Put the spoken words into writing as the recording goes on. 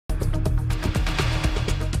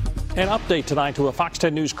An update tonight to a Fox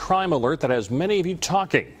 10 News crime alert that has many of you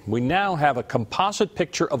talking. We now have a composite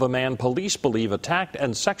picture of a man police believe attacked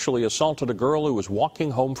and sexually assaulted a girl who was walking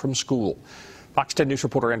home from school. Fox 10 News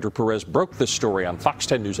reporter Andrew Perez broke this story on Fox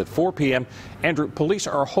 10 News at 4 p.m. Andrew, police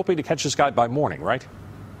are hoping to catch this guy by morning, right?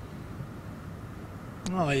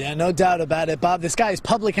 Oh, yeah, no doubt about it, Bob. This guy is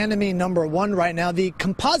public enemy number one right now. The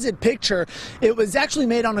composite picture, it was actually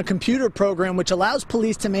made on a computer program which allows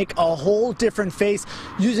police to make a whole different face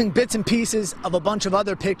using bits and pieces of a bunch of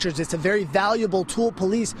other pictures. It's a very valuable tool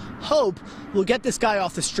police hope will get this guy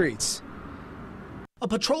off the streets. A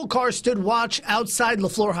patrol car stood watch outside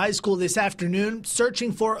LaFleur High School this afternoon,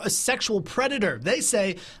 searching for a sexual predator. They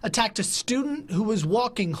say attacked a student who was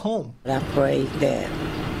walking home. I pray that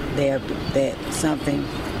something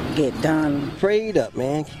get done. Prayed up,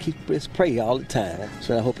 man. Just pray all the time.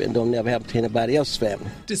 So I hope it don't never happen to anybody else's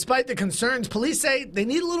family. Despite the concerns, police say they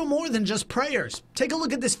need a little more than just prayers. Take a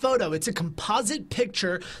look at this photo. It's a composite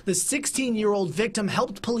picture the 16-year-old victim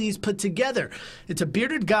helped police put together. It's a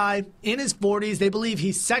bearded guy in his 40s. They believe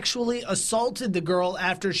he sexually assaulted the girl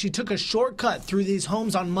after she took a shortcut through these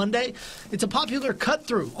homes on Monday. It's a popular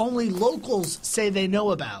cut-through only locals say they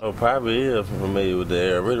know about. Oh, probably is familiar with the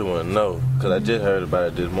area. I really want to know because I just heard about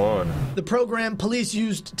it this morning. The program police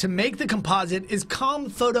used to make the composite is Calm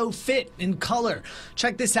Photo Fit in color.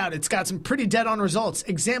 Check this out. It's got some pretty dead-on results.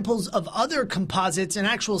 Examples of other composites and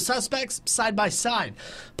actual suspects side by side.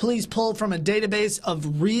 Police pull from a database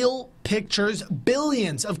of real pictures.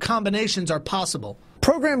 Billions of combinations are possible.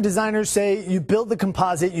 Program designers say you build the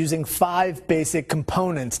composite using 5 basic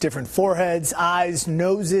components: different foreheads, eyes,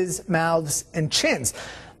 noses, mouths, and chins.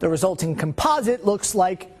 The resulting composite looks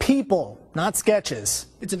like people, not sketches.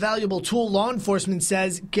 It's a valuable tool, law enforcement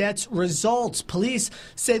says, gets results. Police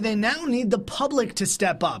say they now need the public to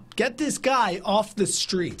step up. Get this guy off the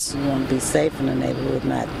streets. You want to be safe in the neighborhood,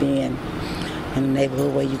 not being in a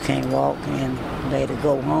neighborhood where you can't walk and later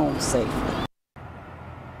go home safely.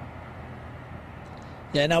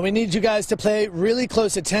 Yeah, now we need you guys to pay really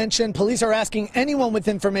close attention. Police are asking anyone with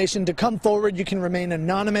information to come forward. You can remain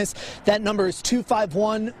anonymous. That number is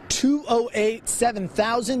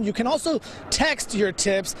 251-208-7000. You can also text your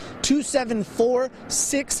tips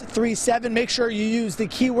 274-637. Make sure you use the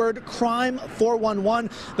keyword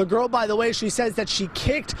crime411. The girl, by the way, she says that she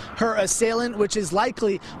kicked her assailant, which is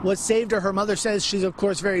likely what saved her. Her mother says she's, of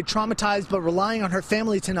course, very traumatized, but relying on her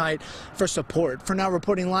family tonight for support. For now,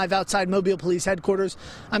 reporting live outside Mobile Police Headquarters,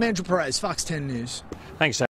 I'm Andrew Perez, Fox 10 News. Thanks,